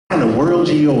world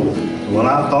you yodel. Well,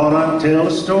 I thought I'd tell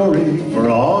a story for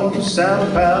all you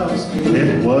saddle pals.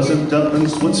 It wasn't up in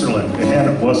Switzerland, and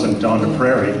it wasn't on the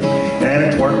prairie, and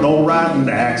it weren't no riding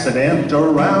accident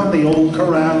around the old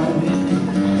corral.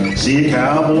 See a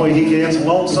cowboy, he gets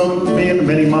lonesome being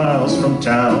many miles from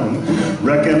town.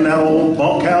 Reckon that old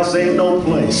bunkhouse ain't no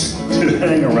place to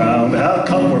hang around. How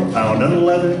come we're pounding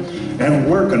leather and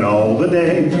working all the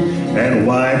day? And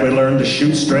why we learn to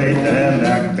shoot straight and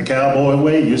act the cowboy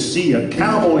way? You see, a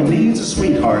cowboy needs a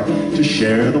sweetheart to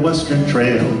share the western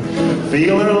trail.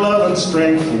 Feel her love and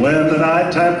strength when the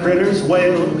nighttime critters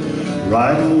wail.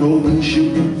 Riding, roping,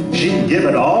 shooting, she'd give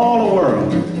it all the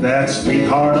world. That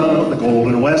sweetheart of the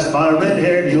Golden West, my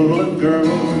red-haired yodeling girl.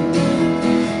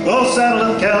 Oh,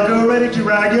 saddle up, cowgirl, ready to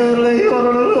ride, yodelay,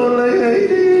 yodelay, yodelay.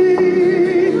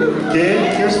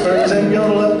 Get your spurs and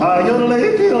yodel up high,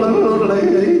 yodelay, yodelay.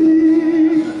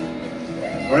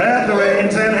 Grab the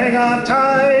reins and hang on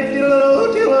tight,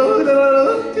 yodelay,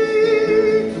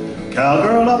 yodelay.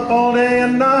 Cowgirl up all day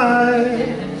and night,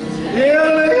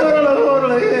 yodelay,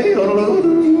 yodelay, yodelay.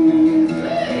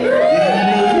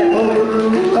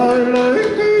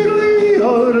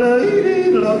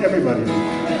 Everybody.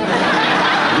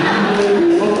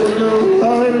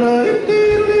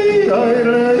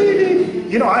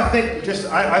 You know, I think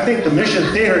the Mission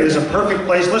Theater is a perfect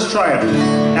place. Let's try it.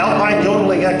 Alpine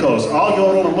yodeling echoes. I'll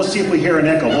yodel and we'll see if we hear an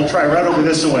echo. We'll try right over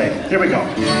this way. Here we go.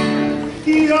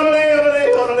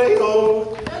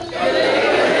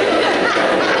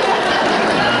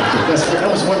 That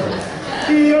was wonderful.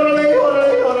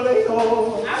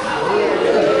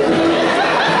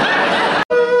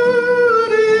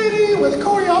 With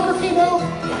choreography now.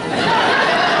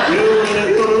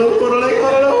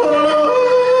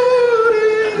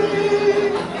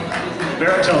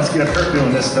 Baritones get hurt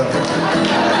doing this stuff.